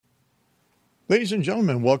Ladies and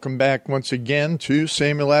gentlemen, welcome back once again to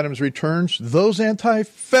Samuel Adams Returns. Those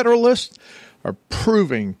anti-federalists are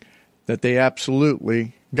proving that they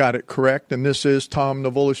absolutely got it correct. And this is Tom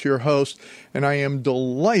Navolis, your host, and I am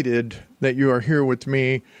delighted that you are here with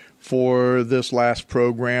me for this last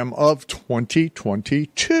program of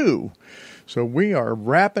 2022. So we are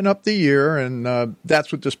wrapping up the year, and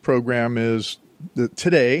that's what this program is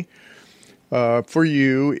today. For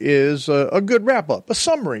you is a good wrap-up, a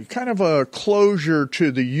summary, kind of a closure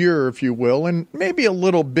to the year, if you will, and maybe a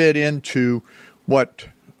little bit into what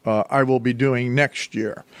I will be doing next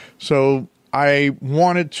year. So I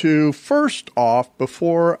wanted to, first off,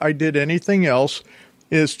 before I did anything else,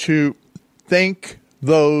 is to thank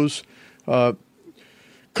those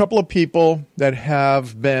couple of people that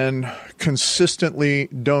have been consistently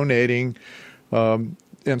donating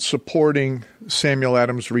and supporting Samuel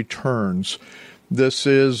Adams Returns. This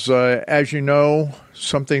is, as you know,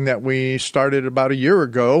 something that we started about a year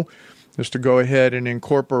ago, is to go ahead and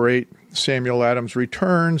incorporate Samuel Adams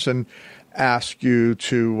Returns and ask you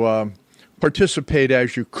to participate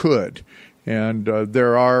as you could. And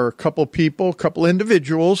there are a couple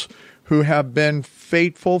individuals who have been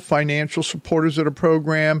faithful financial supporters of the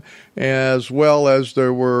program, as well as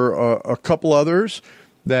there were a couple others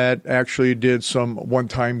that actually did some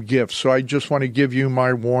one-time gifts. So I just want to give you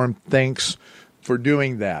my warm thanks for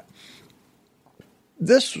doing that.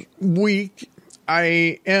 This week,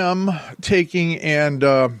 I am taking and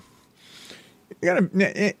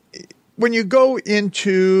when you go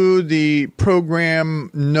into the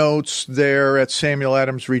program notes there at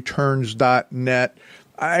SamuelAdamsReturns.net,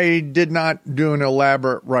 I did not do an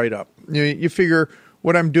elaborate write-up. You figure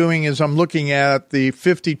what I'm doing is I'm looking at the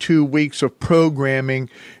 52 weeks of programming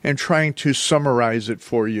and trying to summarize it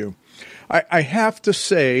for you. I have to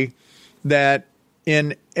say that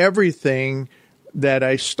in everything that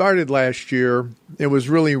I started last year, it was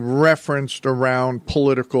really referenced around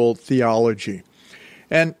political theology.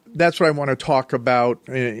 And that's what I want to talk about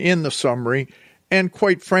in the summary. And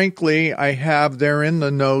quite frankly, I have there in the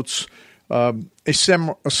notes a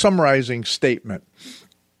summarizing statement.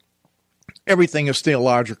 Everything is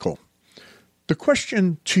theological. The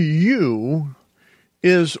question to you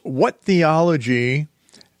is, what theology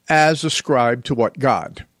as ascribed to what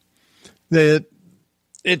God?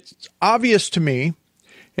 It's obvious to me,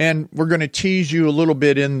 and we're going to tease you a little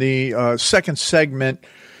bit in the second segment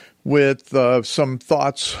with some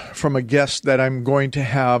thoughts from a guest that I'm going to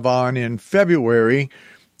have on in February.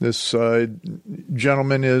 This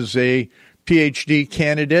gentleman is a PhD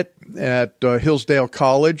candidate at Hillsdale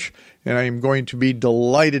College, and I am going to be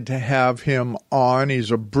delighted to have him on. He's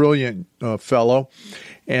a brilliant fellow,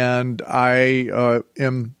 and I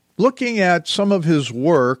am looking at some of his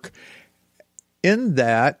work in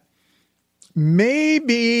that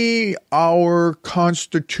maybe our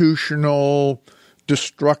constitutional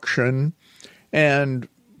destruction and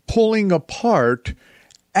pulling apart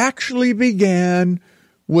actually began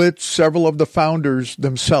with several of the founders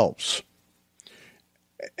themselves.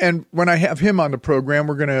 And when I have him on the program,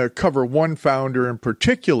 we're going to cover one founder in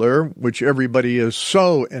particular, which everybody is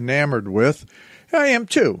so enamored with. I am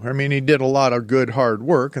too. I mean, he did a lot of good, hard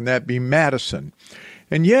work, and that'd be Madison.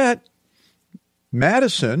 And yet,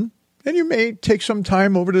 Madison, and you may take some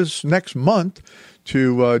time over this next month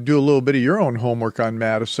to do a little bit of your own homework on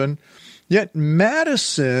Madison, yet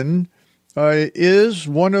Madison is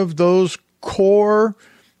one of those core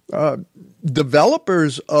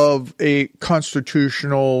developers of a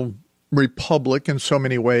constitutional republic in so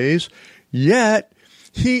many ways, yet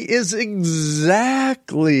he is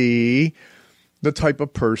exactly the type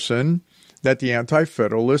of person that the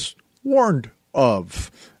Anti-Federalists warned of,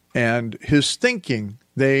 and his thinking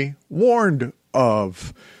they warned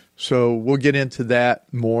of. So we'll get into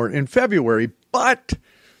that more in February, but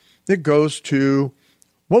it goes to,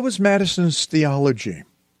 what was Madison's theology?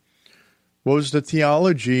 What was the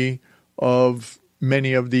theology of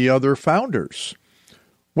many of the other founders?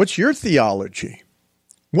 What's your theology?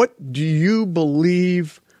 What do you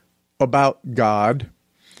believe about God?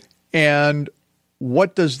 And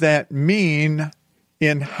what does that mean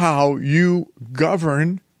in how you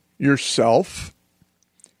govern yourself,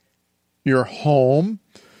 your home,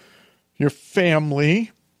 your family?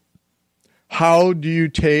 How do you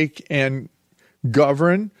take and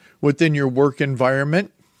govern within your work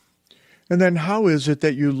environment? And then how is it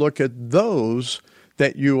that you look at those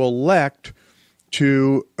that you elect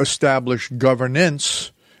to establish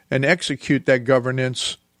governance and execute that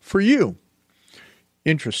governance for you?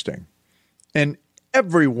 Interesting. And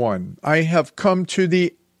everyone, I have come to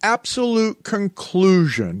the absolute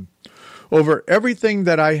conclusion over everything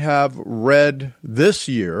that I have read this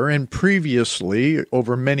year and previously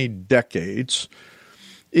over many decades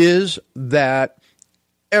is that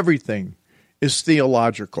everything is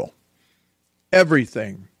theological.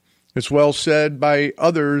 Everything. It's well said by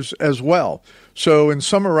others as well. So in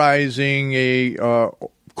summarizing a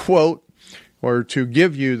quote, or to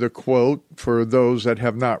give you the quote for those that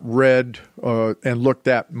have not read and looked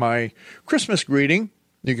at my Christmas greeting,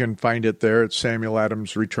 you can find it there at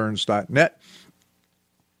SamuelAdamsReturns.net.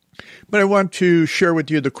 But I want to share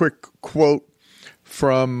with you the quick quote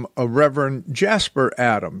from a Reverend Jasper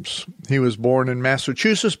Adams. He was born in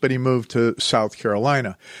Massachusetts, but he moved to South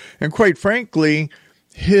Carolina. And quite frankly,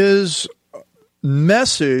 his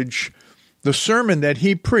message, the sermon that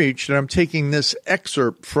he preached, and I'm taking this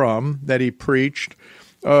excerpt from that he preached,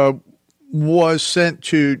 was sent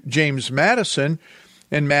to James Madison,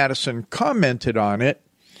 and Madison commented on it,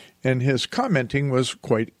 and his commenting was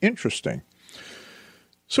quite interesting.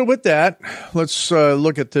 So with that, let's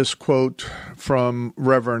look at this quote from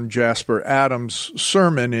Reverend Jasper Adams'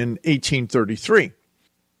 sermon in 1833.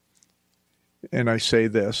 And I say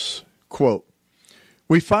this, quote,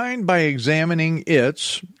 "We find by examining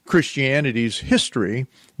Christianity's history,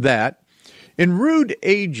 that in rude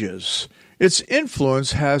ages, its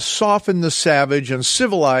influence has softened the savage and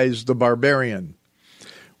civilized the barbarian,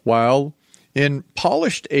 while in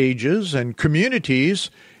polished ages and communities,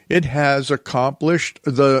 it has accomplished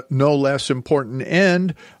the no less important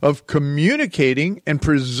end of communicating and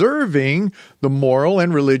preserving the moral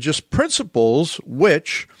and religious principles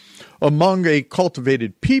which, among a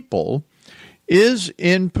cultivated people, is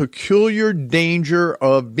in peculiar danger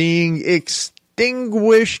of being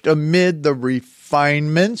extinguished amid the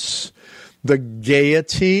refinements, the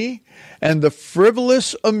gaiety, and the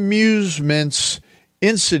frivolous amusements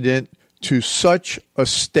incident to such a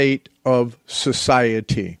state of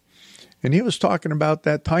society." And he was talking about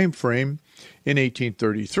that time frame in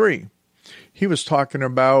 1833. He was talking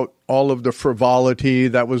about all of the frivolity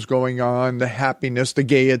that was going on, the happiness, the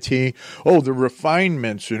gaiety, the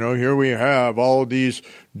refinements. Here we have all these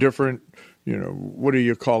different, what do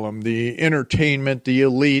you call them? The entertainment, the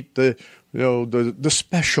elite, the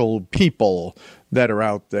special people that are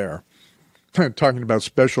out there. Talking about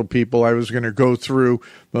special people, I was going to go through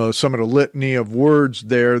some of the litany of words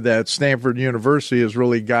there that Stanford University has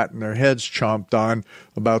really gotten their heads chomped on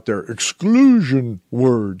about their exclusion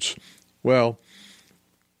words. Well,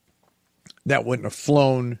 that wouldn't have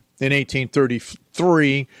flown in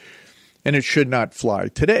 1833, and it should not fly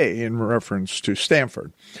today in reference to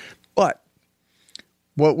Stanford. But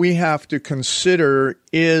what we have to consider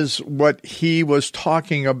is what he was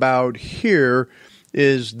talking about here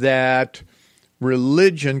is that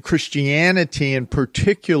religion, Christianity in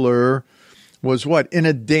particular, was in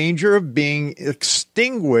a danger of being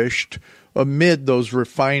extinguished amid those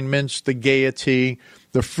refinements, the gaiety,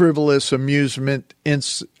 the frivolous amusement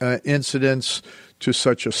incidents to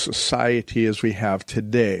such a society as we have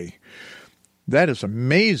today. That is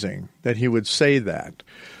amazing that he would say that.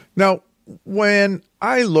 Now, when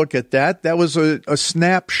I look at that, that was a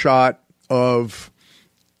snapshot of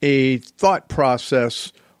a thought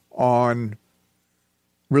process on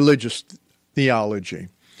religious theology,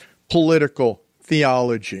 political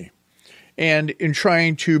theology, and in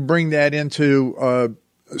trying to bring that into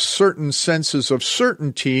certain senses of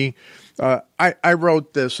certainty, I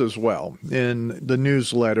wrote this as well in the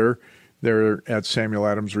newsletter there at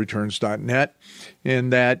SamuelAdamsReturns.net,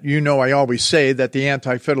 in that, I always say that the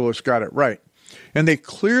Anti-Federalists got it right. And they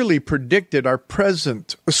clearly predicted our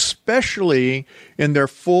present, especially in their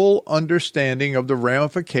full understanding of the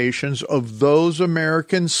ramifications of those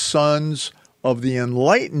American sons of the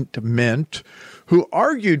Enlightenment who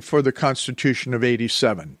argued for the Constitution of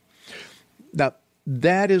 87. Now,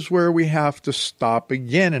 that is where we have to stop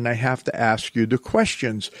again, and I have to ask you the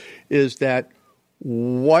questions, is that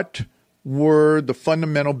what were the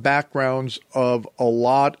fundamental backgrounds of a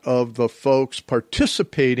lot of the folks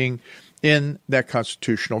participating in that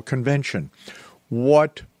constitutional convention?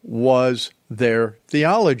 What was their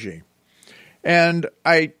theology? And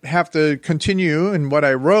I have to continue, and what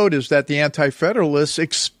I wrote is that the Anti-Federalists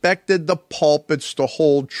expected the pulpits to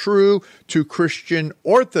hold true to Christian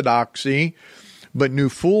orthodoxy, but knew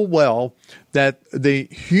full well that the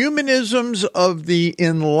humanisms of the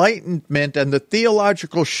Enlightenment and the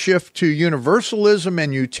theological shift to universalism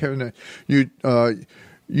and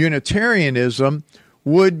Unitarianism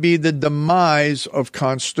would be the demise of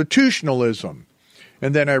constitutionalism.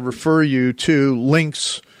 And then I refer you to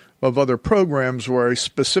links of other programs where I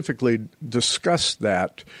specifically discuss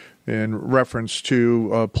that in reference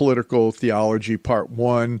to Political Theology Part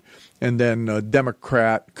 1, and then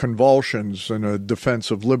Democrat Convulsions and a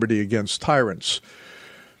Defense of Liberty Against Tyrants.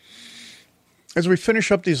 As we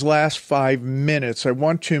finish up these last 5 minutes, I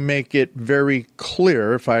want to make it very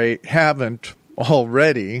clear, if I haven't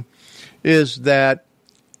already, is that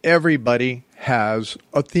everybody has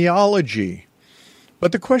a theology.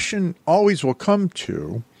 But the question always will come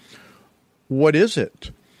to, what is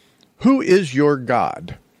it? Who is your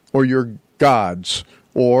God or your gods?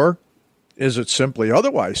 Or is it simply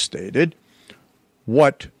otherwise stated,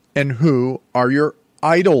 what and who are your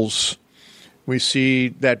idols? We see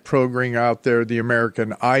that program out there, the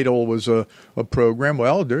American Idol was a program.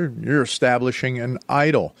 Well, you're establishing an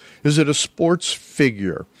idol. Is it a sports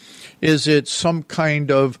figure? Is it some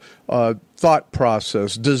kind of thought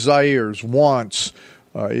process, desires, wants?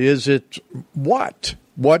 Is it what?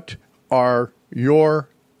 What are your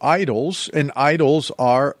idols? And idols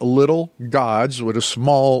are little gods with a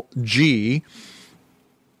small g.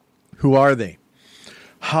 Who are they?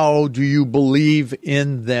 How do you believe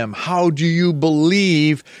in them? How do you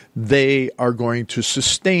believe they are going to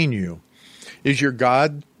sustain you? Is your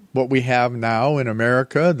God what we have now in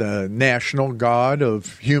America, the national God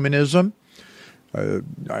of humanism? You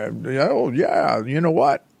know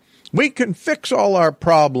what? We can fix all our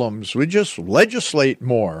problems. We just legislate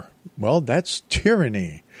more. Well, that's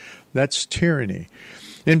tyranny. That's tyranny.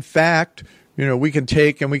 In fact, we can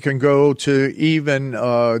take and we can go to even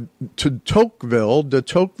to Tocqueville. De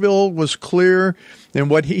Tocqueville was clear in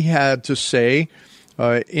what he had to say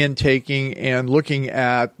in taking and looking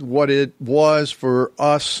at what it was for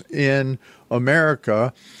us in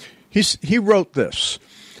America. He wrote this: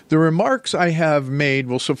 "The remarks I have made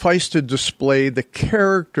will suffice to display the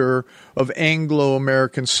character of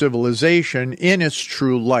Anglo-American civilization in its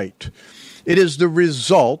true light. It is the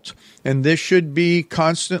result, and this should be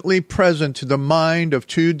constantly present to the mind, of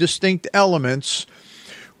two distinct elements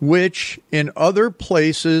which in other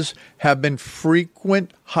places have been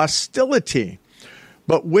frequent hostility,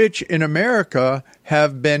 but which in America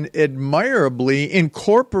have been admirably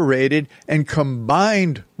incorporated and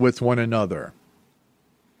combined with one another."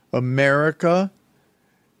 America,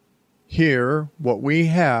 here, what we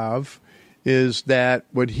have is that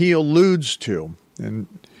what he alludes to, and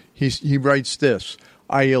he writes this: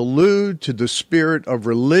 "I allude to the spirit of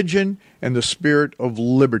religion and the spirit of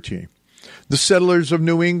liberty. The settlers of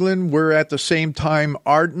New England were at the same time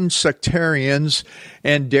ardent sectarians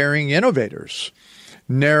and daring innovators.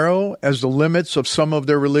 Narrow as the limits of some of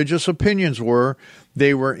their religious opinions were,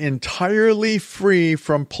 they were entirely free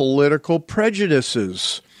from political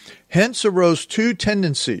prejudices. Hence arose two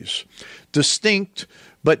tendencies, distinct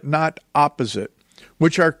but not opposite,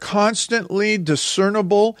 which are constantly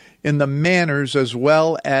discernible in the manners as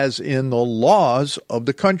well as in the laws of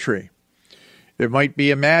the country. It might be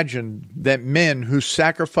imagined that men who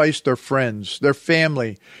sacrificed their friends, their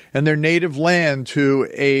family, and their native land to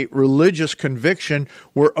a religious conviction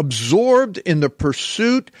were absorbed in the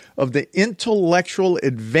pursuit of the intellectual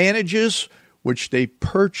advantages which they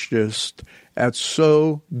purchased at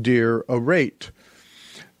so dear a rate.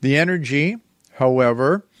 The energy,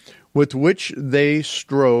 however, with which they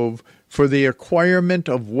strove for the acquirement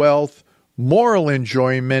of wealth, moral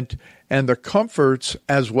enjoyment, and the comforts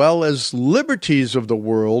as well as liberties of the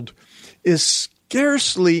world is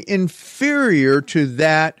scarcely inferior to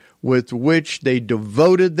that with which they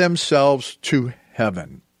devoted themselves to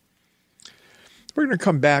heaven." We're going to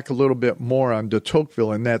come back a little bit more on de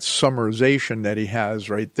Tocqueville and that summarization that he has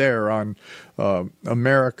right there on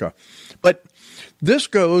America. But this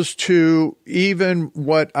goes to even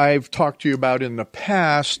what I've talked to you about in the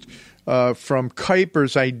past from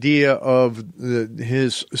Kuyper's idea of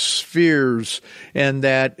his spheres, and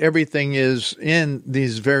that everything is in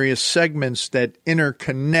these various segments that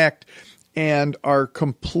interconnect and are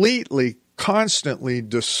completely, constantly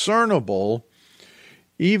discernible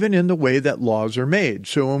even in the way that laws are made.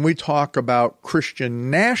 So when we talk about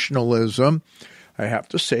Christian nationalism, I have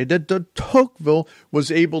to say that de Tocqueville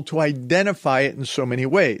was able to identify it in so many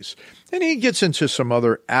ways. And he gets into some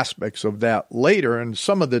other aspects of that later and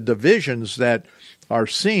some of the divisions that are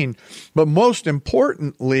seen. But most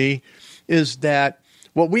importantly is that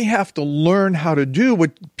what we have to learn how to do,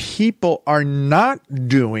 what people are not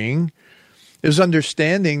doing, is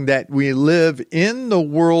understanding that we live in the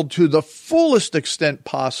world to the fullest extent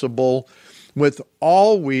possible, with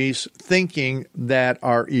always thinking that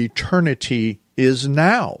our eternity is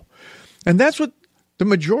now. And that's what the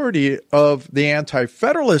majority of the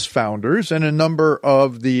Anti-Federalist founders and a number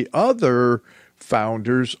of the other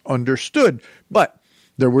founders understood. But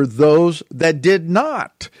there were those that did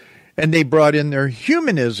not. And they brought in their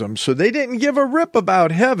humanism, so they didn't give a rip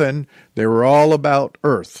about heaven. They were all about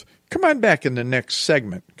earth. Come on back in the next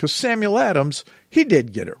segment, because Samuel Adams, he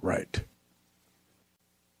did get it right.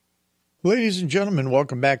 Ladies and gentlemen,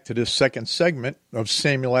 welcome back to this second segment of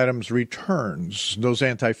Samuel Adams Returns. Those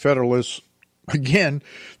anti-federalists, again,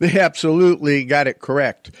 they absolutely got it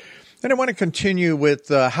correct. And I want to continue with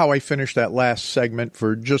how I finished that last segment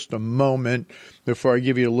for just a moment before I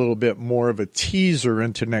give you a little bit more of a teaser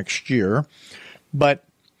into next year. But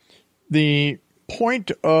the point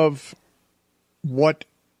of what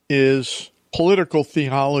is political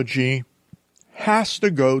theology has to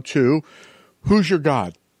go to, who's your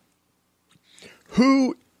God?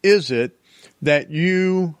 Who is it that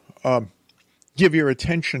you give your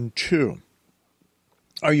attention to?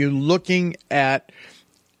 Are you looking at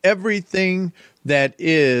everything that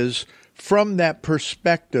is from that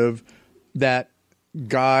perspective that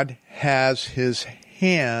God has his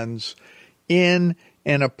hands in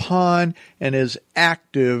and upon and is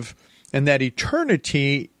active, and that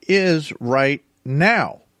eternity is right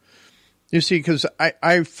now? You see, because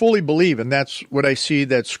I fully believe, and that's what I see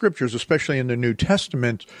that scriptures, especially in the New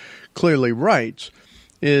Testament, clearly writes,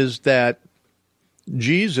 is that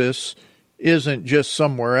Jesus isn't just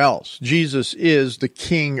somewhere else. Jesus is the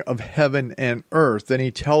King of heaven and earth, and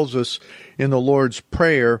he tells us in the Lord's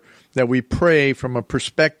Prayer that we pray from a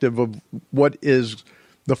perspective of what is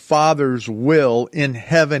the Father's will in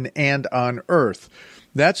heaven and on earth.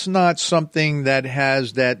 That's not something that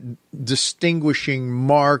has that distinguishing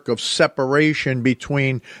mark of separation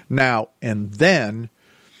between now and then.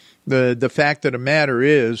 The fact of the matter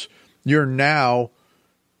is, your now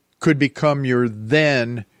could become your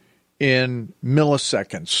then in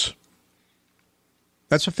milliseconds.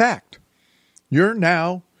 That's a fact. Your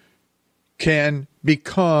now can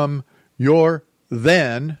become your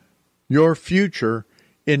then, your future,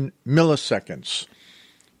 in milliseconds.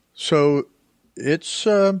 So it's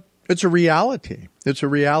a reality. It's a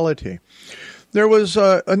reality. There was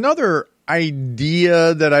another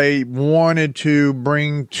idea that I wanted to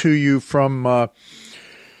bring to you from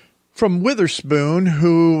Witherspoon,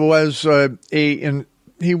 who was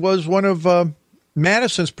he was one of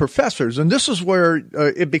Madison's professors, and this is where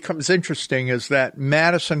it becomes interesting: is that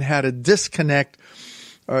Madison had a disconnect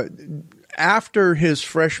after his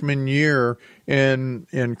freshman year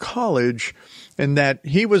in college, and that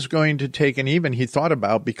he was going to take, and even he thought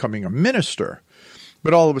about becoming a minister.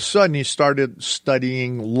 But all of a sudden he started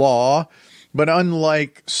studying law. But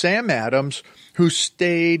unlike Sam Adams, who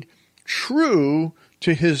stayed true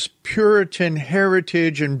to his Puritan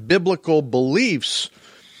heritage and biblical beliefs,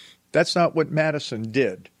 that's not what Madison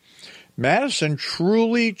did. Madison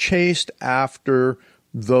truly chased after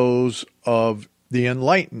those of the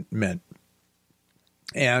Enlightenment.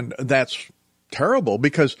 And that's terrible,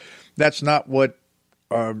 because that's not what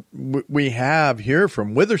we have here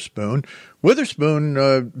from Witherspoon.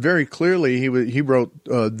 Witherspoon, very clearly, he wrote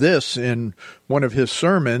this in one of his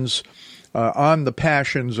sermons on the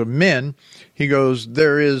passions of men. He goes,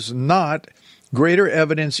 "There is not greater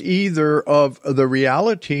evidence either of the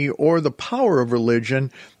reality or the power of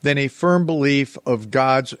religion than a firm belief of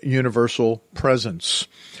God's universal presence,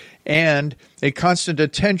 and a constant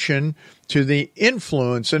attention to the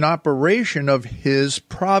influence and operation of his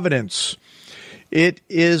providence. It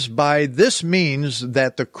is by this means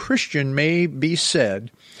that the Christian may be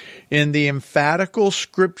said, in the emphatical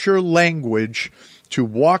scripture language, to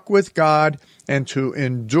walk with God and to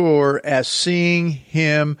endure as seeing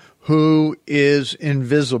him who is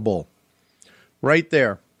invisible." Right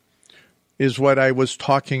there is what I was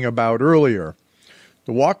talking about earlier.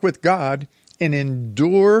 To walk with God and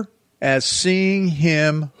endure as seeing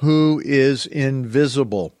him who is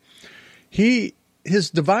invisible. His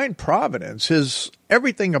divine providence, his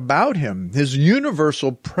everything about him, his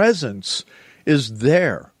universal presence is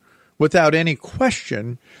there without any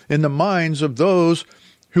question in the minds of those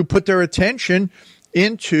who put their attention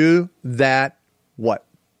into that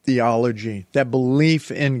theology, that belief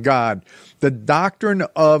in God. The doctrine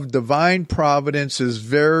of divine providence is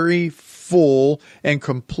very full and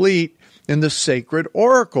complete in the sacred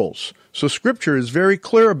oracles. So Scripture is very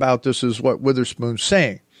clear about this, is what Witherspoon's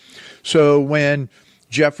saying. So when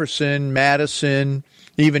Jefferson, Madison,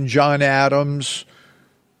 even John Adams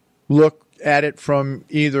look at it from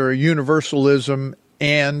either universalism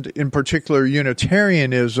and, in particular,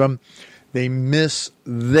 Unitarianism, they miss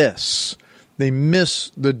this. They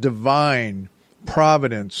miss the divine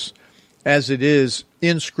providence as it is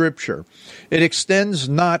in Scripture. It extends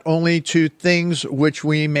not only to things which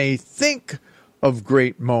we may think of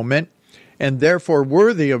great moment and therefore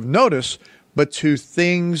worthy of notice, but to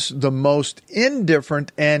things the most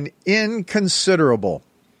indifferent and inconsiderable.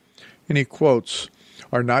 And he quotes,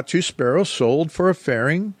 "Are not two sparrows sold for a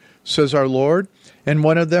farthing, says our Lord, and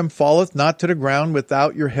one of them falleth not to the ground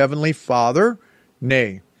without your heavenly Father?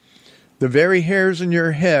 Nay, the very hairs in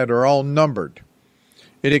your head are all numbered."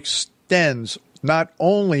 It extends not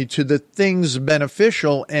only to the things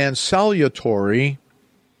beneficial and salutary,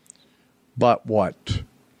 but what?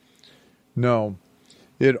 No,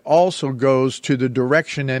 it also goes to the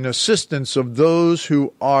direction and assistance of those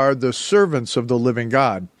who are the servants of the living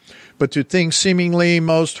God, but to things seemingly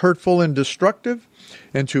most hurtful and destructive,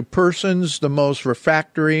 and to persons the most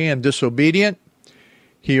refractory and disobedient,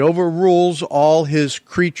 he overrules all his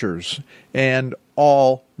creatures and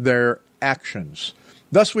all their actions.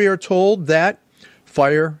 Thus we are told that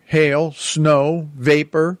fire, hail, snow,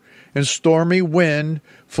 vapor, and stormy wind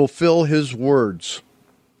fulfill his words.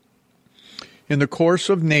 In the course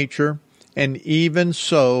of nature, and even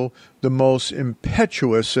so, the most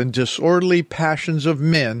impetuous and disorderly passions of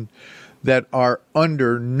men that are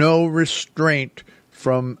under no restraint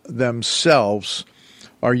from themselves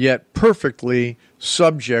are yet perfectly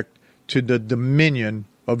subject to the dominion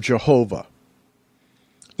of Jehovah.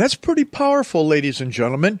 That's pretty powerful, ladies and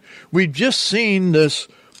gentlemen. We've just seen this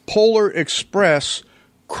Polar Express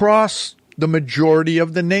cross the majority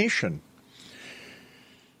of the nation.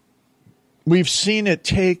 We've seen it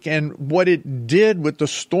take, and what it did with the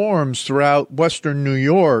storms throughout western New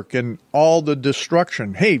York and all the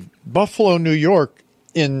destruction. Hey, Buffalo, New York,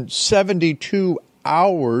 in 72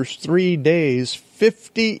 hours, 3 days,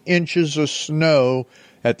 50 inches of snow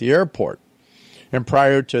at the airport. And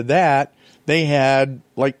prior to that, they had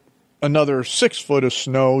like another 6 foot of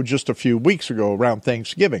snow just a few weeks ago around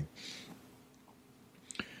Thanksgiving.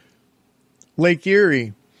 Lake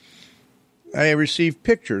Erie, I received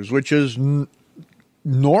pictures, which is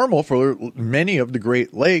normal for many of the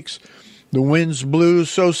Great Lakes. The winds blew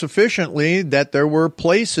so sufficiently that there were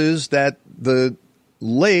places that the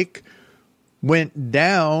lake went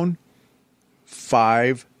down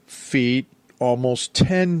 5 feet, almost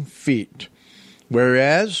 10 feet.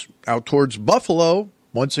 Whereas out towards Buffalo,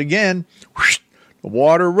 once again, whoosh, the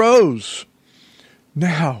water rose.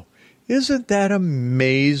 Now, isn't that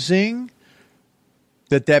amazing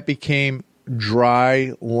that became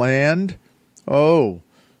dry land? Oh,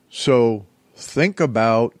 so think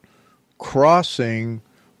about crossing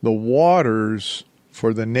the waters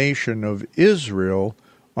for the nation of Israel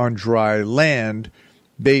on dry land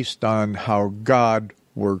based on how God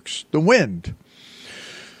works the wind.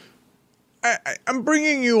 I'm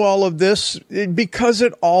bringing you all of this because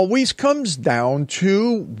it always comes down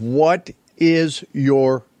to what is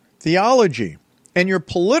your theology. And your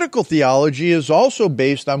political theology is also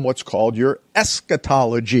based on what's called your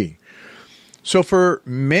eschatology. So for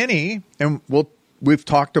many, and we've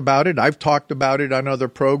talked about it, I've talked about it on other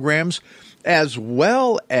programs, as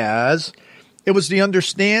well as it was the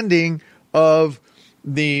understanding of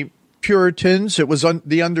the Puritans, it was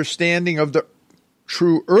the understanding of the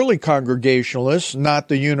true early Congregationalists, not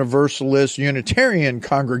the Universalist, Unitarian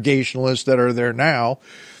Congregationalists that are there now.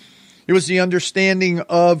 It was the understanding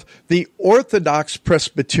of the Orthodox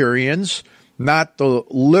Presbyterians, not the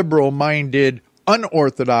liberal-minded,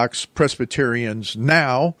 unorthodox Presbyterians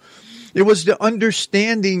now. It was the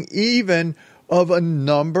understanding even of a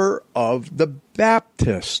number of the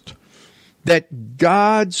Baptists that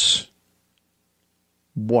God's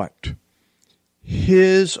what?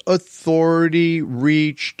 His authority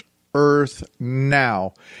reached earth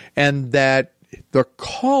now, and that the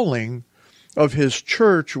calling of his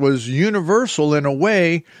church was universal in a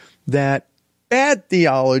way that bad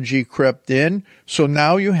theology crept in. So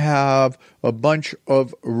now you have a bunch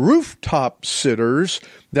of rooftop sitters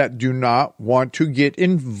that do not want to get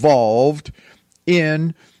involved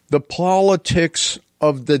in the politics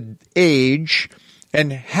of the age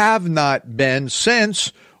and have not been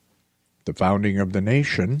since the founding of the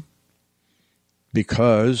nation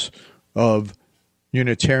because of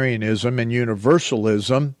Unitarianism and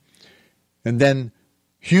Universalism, and then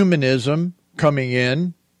humanism coming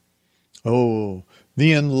in. Oh,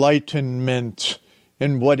 the Enlightenment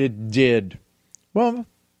and what it did. Well,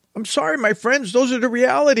 I'm sorry, my friends, those are the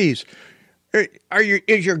realities.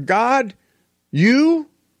 Is your God you?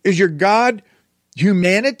 Is your God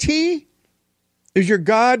humanity? Is your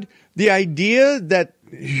God the idea that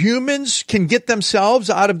humans can get themselves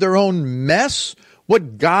out of their own mess?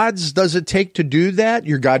 What gods does it take to do that?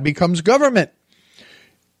 Your God becomes government.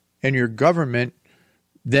 And your government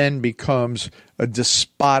then becomes a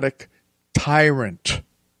despotic tyrant.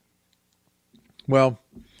 Well,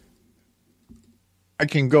 I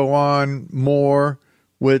can go on more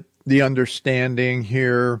with the understanding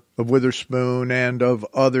here of Witherspoon and of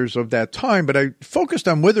others of that time, but I focused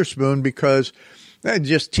on Witherspoon because I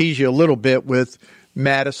just tease you a little bit with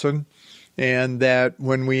Madison, and that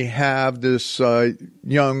when we have this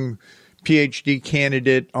young PhD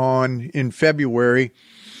candidate on in February,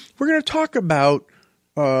 we're going to talk about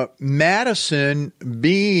Madison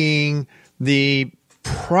being the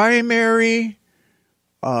primary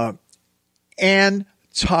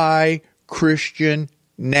anti-Christian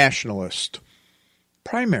nationalist.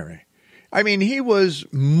 Primary. I mean, he was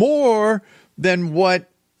more than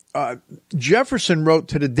what Jefferson wrote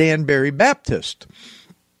to the Danbury Baptist.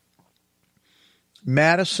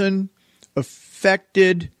 Madison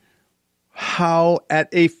affected how at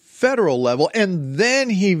a federal level, and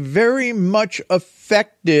then he very much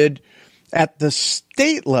affected at the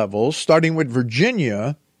state level, starting with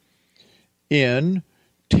Virginia, in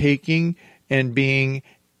taking and being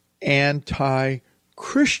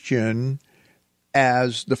anti-Christian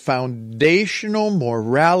as the foundational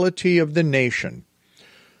morality of the nation.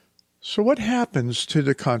 So what happens to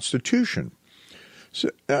the Constitution? So,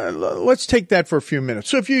 let's take that for a few minutes.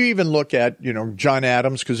 So if you even look at, John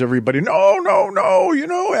Adams, because everybody,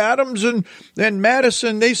 no, Adams and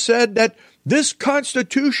Madison, they said that this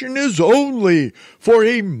Constitution is only for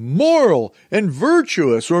a moral and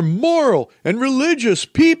virtuous or moral and religious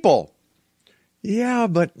people. Yeah,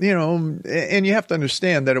 but, and you have to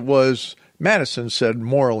understand that it was, Madison said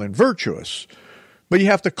moral and virtuous. But you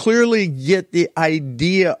have to clearly get the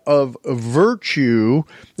idea of virtue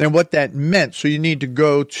and what that meant. So you need to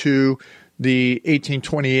go to the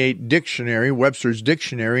 1828 dictionary, Webster's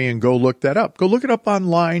dictionary, and go look that up. Go look it up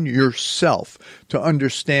online yourself to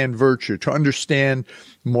understand virtue, to understand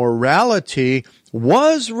morality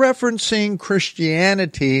was referencing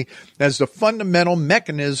Christianity as the fundamental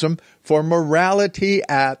mechanism for morality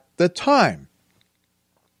at the time.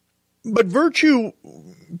 But virtue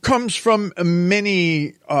comes from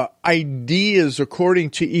many ideas, according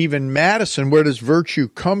to even Madison. Where does virtue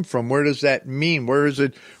come from? Where does that mean? Where is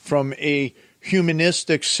it from a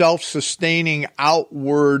humanistic, self-sustaining,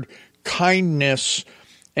 outward kindness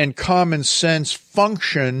and common sense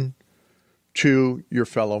function to your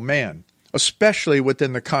fellow man, especially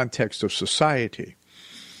within the context of society?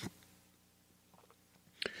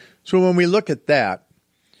 So when we look at that,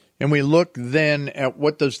 and we look then at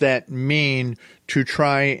what does that mean to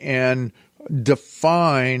try and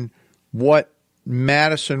define what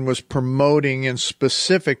Madison was promoting in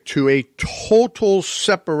specific to a total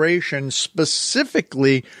separation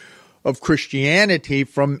specifically of Christianity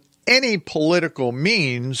from any political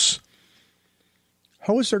means,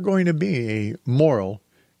 how is there going to be a moral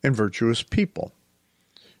and virtuous people?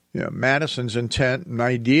 Madison's intent and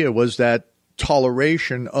idea was that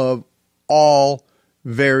toleration of all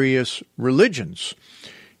various religions.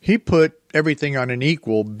 He put everything on an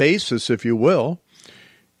equal basis, if you will.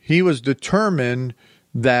 He was determined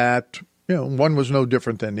that one was no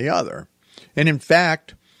different than the other. And in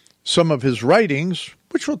fact, some of his writings,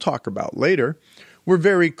 which we'll talk about later, were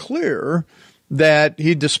very clear that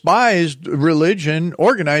he despised religion,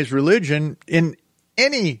 organized religion, in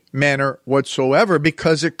any manner whatsoever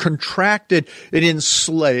because it contracted, it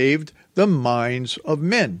enslaved the minds of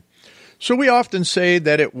men. So we often say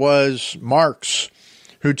that it was Marx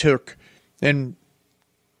who took and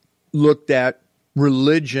looked at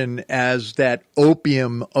religion as that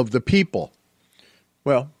opium of the people.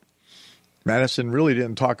 Well, Madison really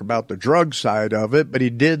didn't talk about the drug side of it, but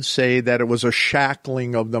he did say that it was a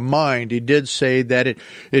shackling of the mind. He did say that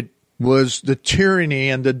it was the tyranny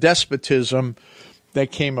and the despotism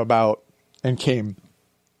that came about and came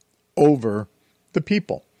over the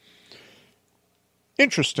people.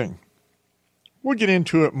 Interesting. We'll get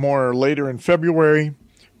into it more later in February,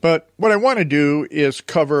 but what I want to do is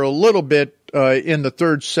cover a little bit in the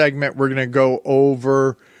third segment. We're going to go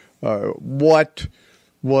over what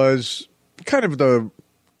was kind of the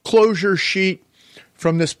closure sheet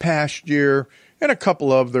from this past year and a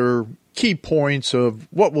couple of other key points of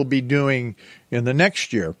what we'll be doing in the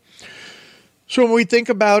next year. So when we think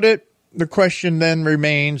about it, the question then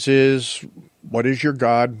remains is, what is your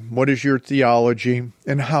God? What is your theology?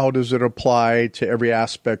 And how does it apply to every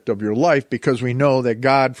aspect of your life? Because we know that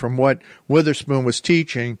God, from what Witherspoon was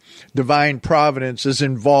teaching, divine providence is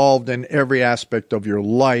involved in every aspect of your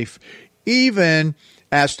life, even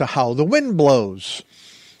as to how the wind blows.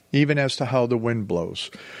 Even as to how the wind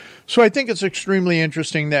blows. So I think it's extremely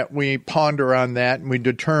interesting that we ponder on that and we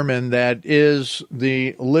determine that is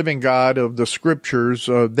the living God of the Scriptures,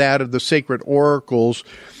 that of the sacred oracles,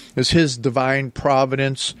 is His divine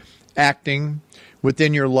providence acting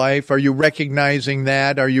within your life? Are you recognizing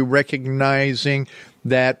that? Are you recognizing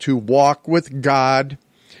that to walk with God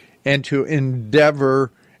and to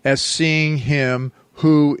endeavor as seeing Him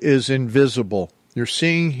who is invisible. You're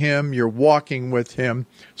seeing Him, you're walking with Him.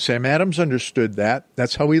 Sam Adams understood that.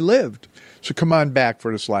 That's how he lived. So come on back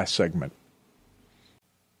for this last segment.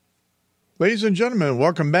 Ladies and gentlemen,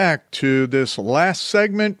 welcome back to this last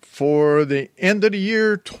segment for the end of the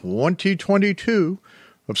year 2022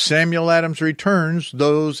 of Samuel Adams Returns.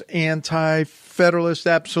 Those anti-federalists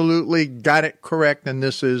absolutely got it correct, and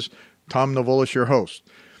this is Tom Navolis, your host.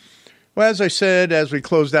 Well, as I said, as we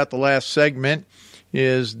closed out the last segment,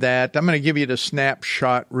 is that I'm going to give you the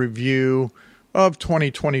snapshot review of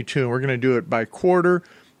 2022. We're going to do it by quarter.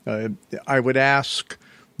 I would ask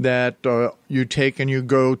that you take and you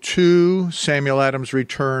go to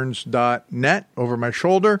SamuelAdamsReturns.net over my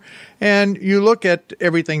shoulder, and you look at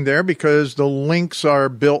everything there because the links are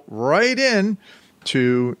built right in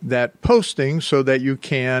to that posting so that you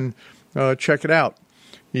can check it out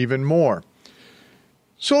even more.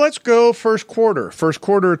 So let's go first quarter of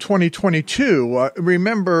 2022.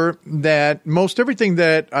 Remember that most everything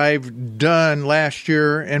that I've done last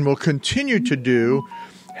year and will continue to do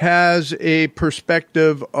has a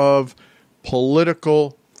perspective of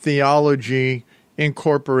political theology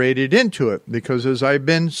incorporated into it. Because as I've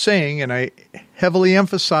been saying, and I heavily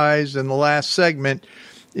emphasized in the last segment,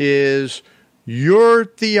 is your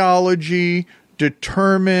theology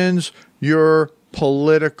determines your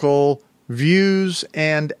political views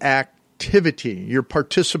and activity. Your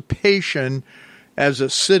participation as a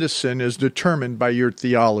citizen is determined by your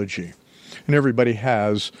theology. And everybody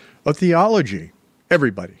has a theology.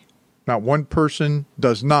 Everybody. Not one person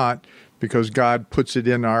does not, because God puts it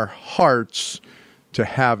in our hearts to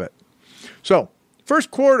have it. So, first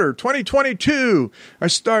quarter, 2022, I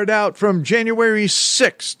start out from January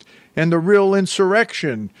 6th and the real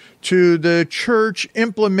insurrection to the church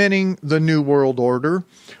implementing the New World Order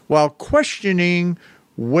while questioning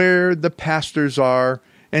where the pastors are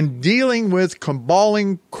and dealing with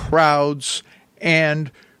caballing crowds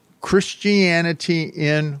and Christianity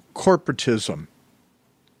in corporatism.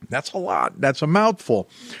 That's a lot. That's a mouthful.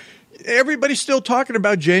 Everybody's still talking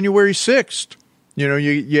about January 6th. You know,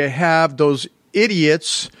 you have those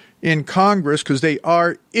idiots in Congress, because they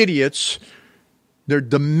are idiots. They're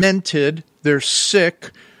demented. They're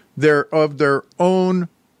sick. They're of their own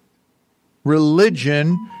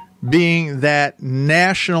religion, being that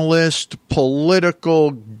nationalist,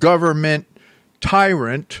 political, government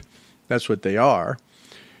tyrant. That's what they are.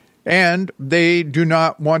 And they do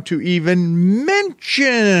not want to even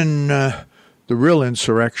mention the real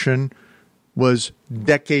insurrection was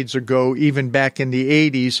decades ago, even back in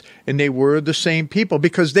the 80s, and they were the same people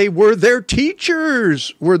because they were their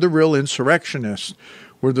teachers, were the real insurrectionists,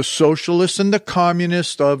 were the socialists and the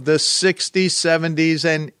communists of the 60s, 70s,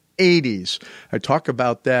 and 80s. I talk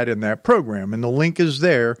about that in that program, and the link is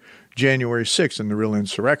there, January 6th, in the real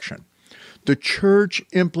insurrection. The church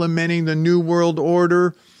implementing the New World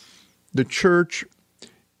Order. The church,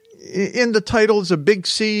 in the title, is a big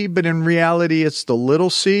C, but in reality, it's the little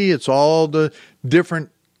c. It's all the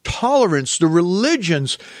different tolerance, the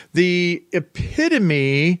religions, the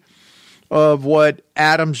epitome of what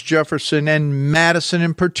Adams, Jefferson, and Madison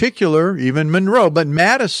in particular, even Monroe, but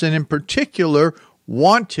Madison in particular,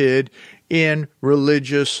 wanted in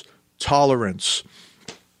religious tolerance.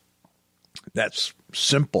 That's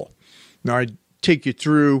simple. Now, I take you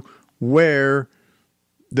through where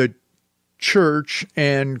the church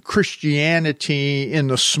and Christianity in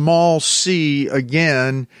the small c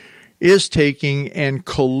again is taking and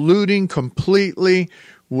colluding completely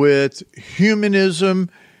with humanism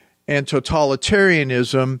and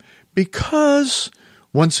totalitarianism because,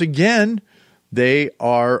 once again, they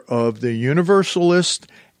are of the Universalist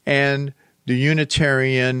and the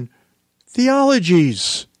Unitarian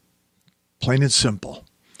theologies. Plain and simple.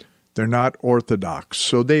 They're not orthodox,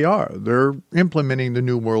 so they're implementing the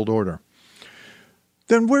New World Order.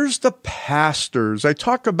 Then where's the pastors? I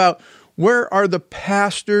talk about where are the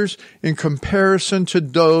pastors in comparison to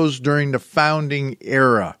those during the founding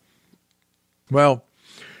era. Well,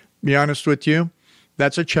 be honest with you,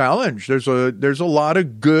 that's a challenge. There's a lot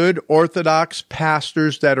of good Orthodox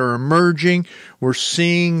pastors that are emerging. We're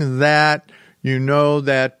seeing that. You know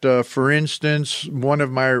that, for instance, one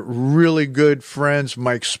of my really good friends,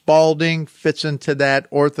 Mike Spalding, fits into that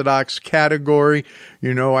Orthodox category.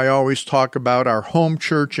 You know, I always talk about our home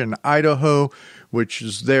church in Idaho, which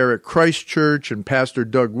is there at Christ Church, and Pastor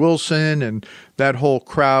Doug Wilson and that whole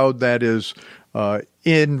crowd that is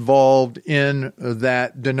involved in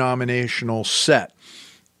that denominational set.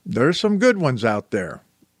 There's some good ones out there,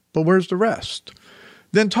 but where's the rest?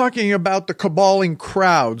 Then talking about the caballing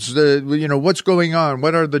crowds, what's going on?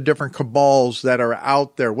 What are the different cabals that are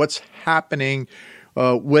out there? What's happening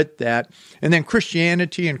with that? And then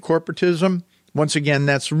Christianity and corporatism. Once again,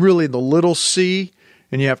 that's really the little c,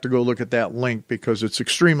 and you have to go look at that link because it's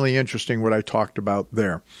extremely interesting what I talked about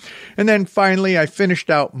there. And then finally, I finished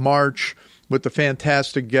out March with the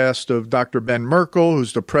fantastic guest of Dr. Ben Merkel,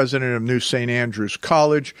 who's the president of New St. Andrews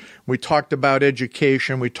College. We talked about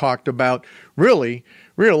education. We talked about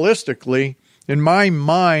realistically, in my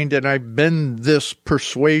mind, and I've been this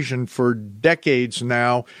persuasion for decades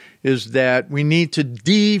now, is that we need to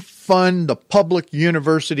defund the public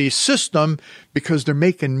university system because they're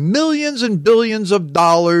making millions and billions of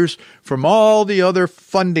dollars from all the other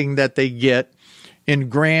funding that they get in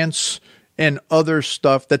grants and other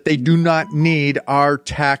stuff that they do not need our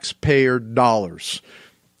taxpayer dollars.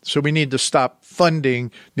 So we need to stop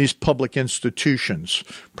funding these public institutions.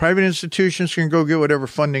 Private institutions can go get whatever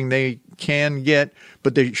funding they can get,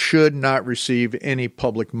 but they should not receive any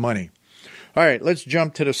public money. All right, let's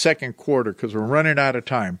jump to the second quarter because we're running out of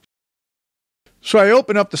time. So I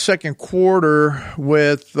open up the second quarter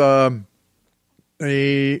with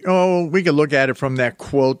we could look at it from that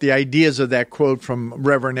quote, the ideas of that quote from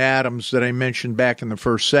Reverend Adams that I mentioned back in the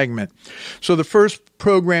first segment. So the first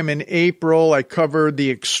program in April, I covered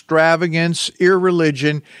the extravagance,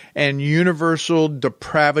 irreligion, and universal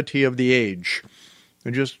depravity of the age.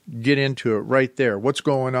 And just get into it right there. What's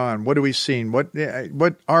going on? What are we seeing? What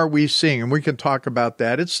are we seeing? And we can talk about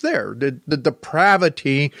that. It's there. The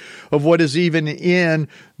depravity of what is even in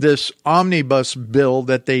this omnibus bill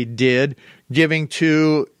that they did, giving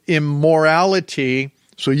to immorality.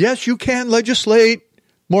 So yes, you can legislate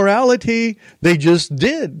morality. They just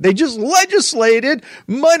did. They just legislated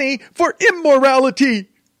money for immorality.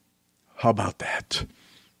 How about that?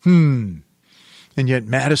 And yet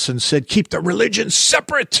Madison said, keep the religion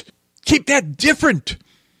separate. Keep that different.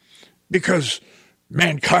 Because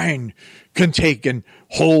mankind can take and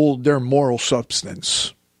hold their moral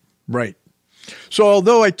substance. Right. So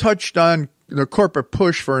although I touched on the corporate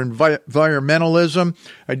push for environmentalism,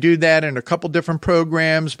 I do that in a couple different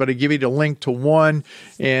programs, but I give you the link to one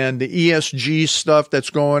and the ESG stuff that's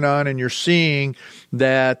going on. And you're seeing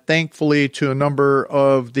that, thankfully, to a number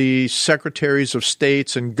of the secretaries of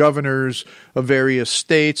states and governors of various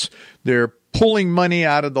states, they're pulling money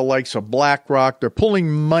out of the likes of BlackRock. They're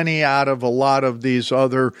pulling money out of a lot of these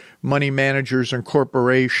other money managers and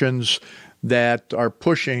corporations that are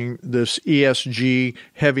pushing this ESG,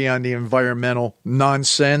 heavy on the environmental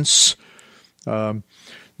nonsense. Then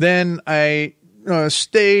I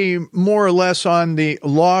stay more or less on the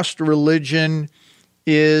lost religion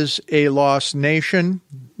is a lost nation.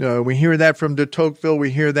 We hear that from de Tocqueville. We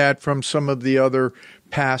hear that from some of the other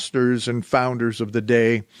pastors and founders of the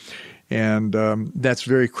day. And that's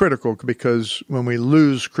very critical because when we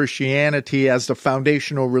lose Christianity as the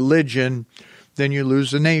foundational religion, then you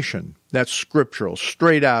lose the nation. That's scriptural,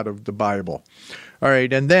 straight out of the Bible. All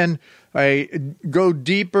right, and then I go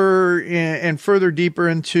deeper and further deeper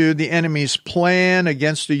into the enemy's plan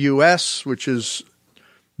against the U.S., which is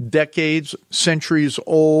decades, centuries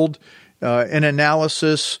old, an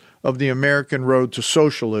analysis of the American road to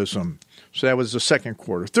socialism. So that was the second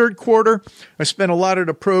quarter. Third quarter, I spent a lot of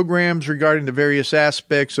the programs regarding the various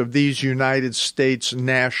aspects of these United States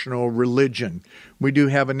national religion. We do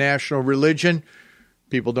have a national religion.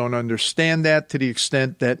 People don't understand that to the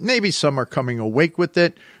extent that maybe some are coming awake with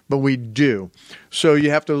it, but we do. So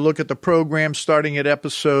you have to look at the program starting at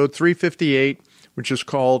episode 358, which is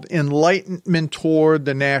called Enlightenment Toward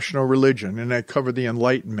the National Religion, and I cover the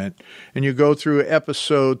Enlightenment. And you go through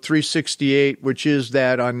episode 368, which is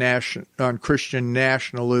that on Christian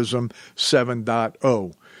Nationalism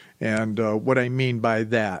 7.0, and what I mean by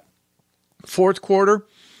that. Fourth quarter,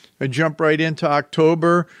 I jump right into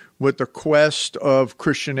October with the quest of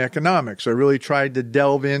Christian economics. I really tried to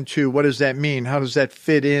delve into what does that mean? How does that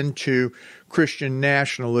fit into Christian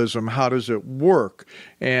nationalism? How does it work?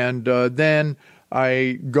 And then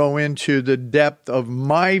I go into the depth of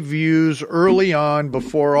my views early on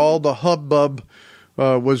before all the hubbub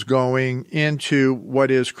was going into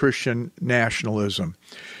what is Christian nationalism.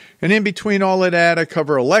 And in between all of that, I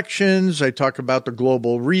cover elections. I talk about the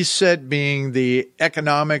global reset being the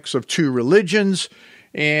economics of two religions.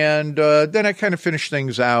 And then I kind of finish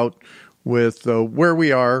things out with where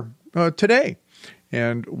we are today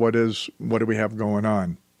and what do we have going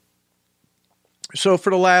on. So for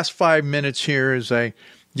the last 5 minutes here, as I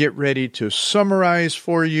get ready to summarize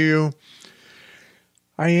for you,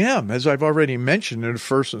 I am, as I've already mentioned in the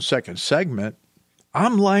first and second segment,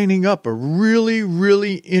 I'm lining up a really,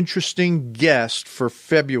 really interesting guest for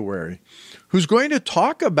February who's going to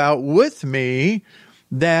talk about with me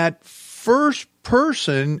that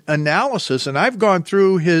first-person analysis. And I've gone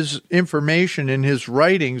through his information in his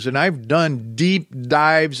writings, and I've done deep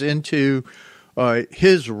dives into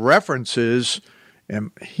his references,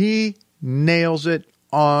 and he nails it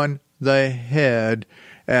on the head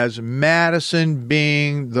as Madison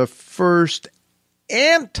being the first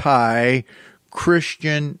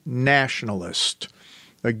anti-Christian nationalist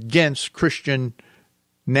against Christian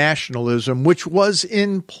nationalism, which was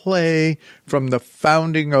in play from the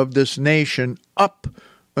founding of this nation up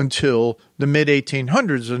until the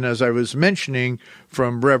mid-1800s. And as I was mentioning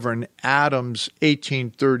from Reverend Adams'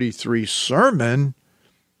 1833 sermon,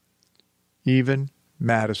 even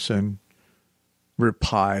Madison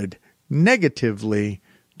replied negatively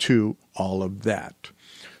to all of that.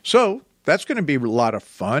 So that's going to be a lot of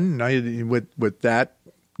fun with that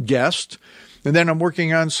guest. And then I'm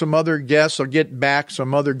working on some other guests. I'll get back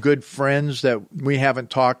some other good friends that we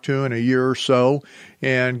haven't talked to in a year or so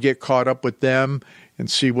and get caught up with them and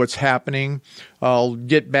see what's happening. I'll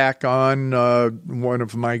get back on one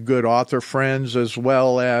of my good author friends, as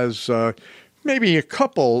well as maybe a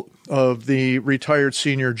couple of the retired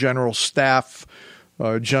senior general staff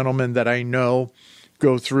gentlemen that I know,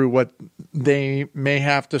 go through what they may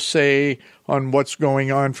have to say on what's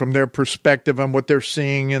going on from their perspective and what they're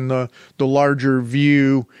seeing in the larger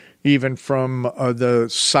view, even from the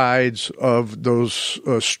sides of those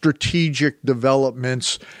strategic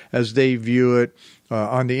developments as they view it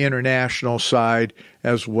on the international side,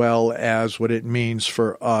 as well as what it means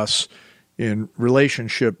for us in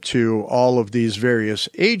relationship to all of these various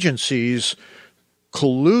agencies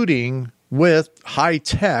colluding with high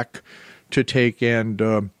tech to take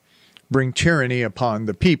and bring tyranny upon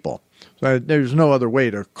the people. There's no other way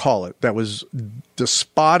to call it. That was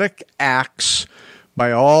despotic acts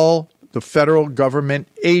by all the federal government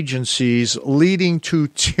agencies leading to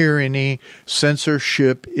tyranny.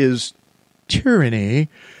 Censorship is tyranny,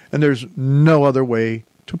 and there's no other way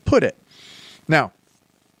to put it. Now,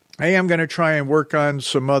 I am going to try and work on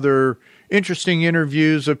some other interesting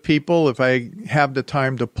interviews of people if I have the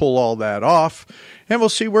time to pull all that off, and we'll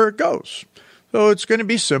see where it goes. So it's going to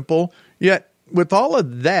be simple. Yet with all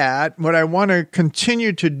of that, what I want to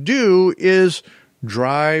continue to do is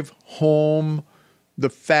drive home the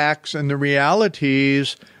facts and the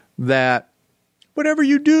realities that whatever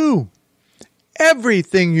you do,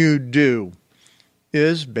 everything you do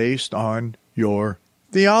is based on your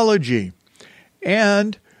theology.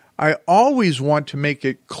 And I always want to make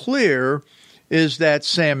it clear is that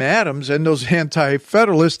Sam Adams and those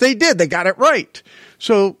anti-federalists, they got it right.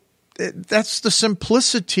 So that's the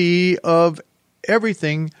simplicity of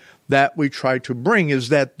everything that we try to bring, is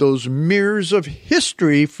that those mirrors of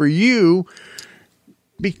history for you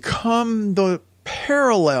become the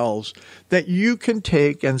parallels that you can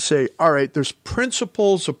take and say, all right, there's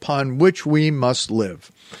principles upon which we must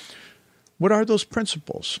live. What are those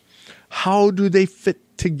principles? How do they fit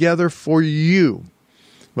together for you?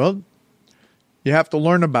 Well, you have to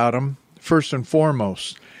learn about them first and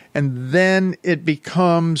foremost. And then it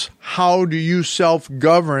becomes, how do you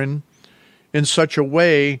self-govern in such a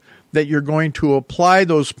way that you're going to apply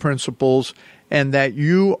those principles, and that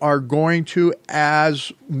you are going to,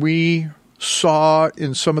 as we saw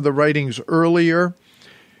in some of the writings earlier,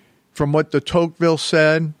 from what de Tocqueville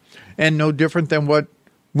said, and no different than what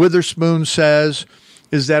Witherspoon says,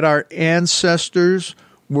 is that our ancestors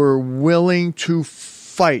were willing to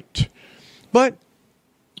fight. But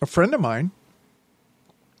a friend of mine,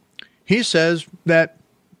 he says that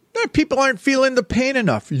people aren't feeling the pain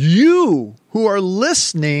enough. You who are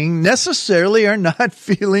listening necessarily are not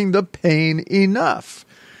feeling the pain enough.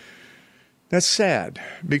 That's sad,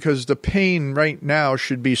 because the pain right now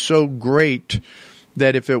should be so great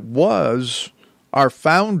that if it was, our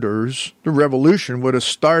founders, the revolution would have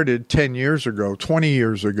started 10 years ago, 20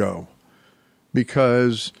 years ago,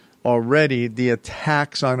 because already the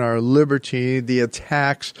attacks on our liberty, the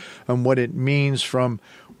attacks on what it means from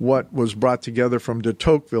what was brought together from de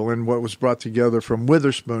Tocqueville, and what was brought together from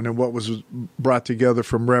Witherspoon, and what was brought together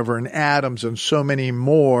from Reverend Adams, and so many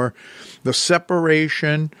more, the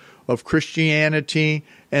separation of Christianity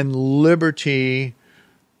and liberty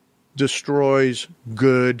destroys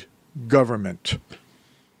good government.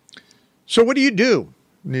 So what do you do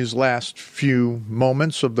in these last few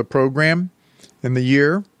moments of the program in the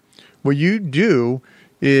year? What you do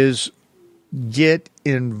is get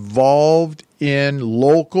involved in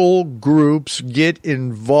local groups, get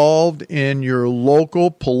involved in your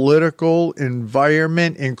local political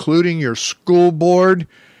environment, including your school board,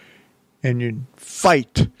 and you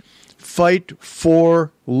fight. Fight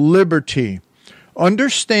for liberty.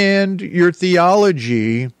 Understand your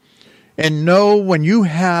theology and know when you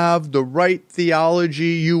have the right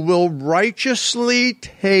theology, you will righteously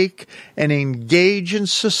take and engage in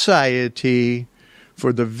society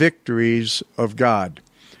for the victories of God.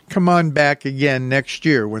 Come on back again next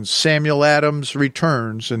year when Samuel Adams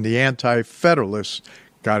returns and the Anti-Federalists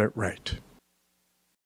got it right.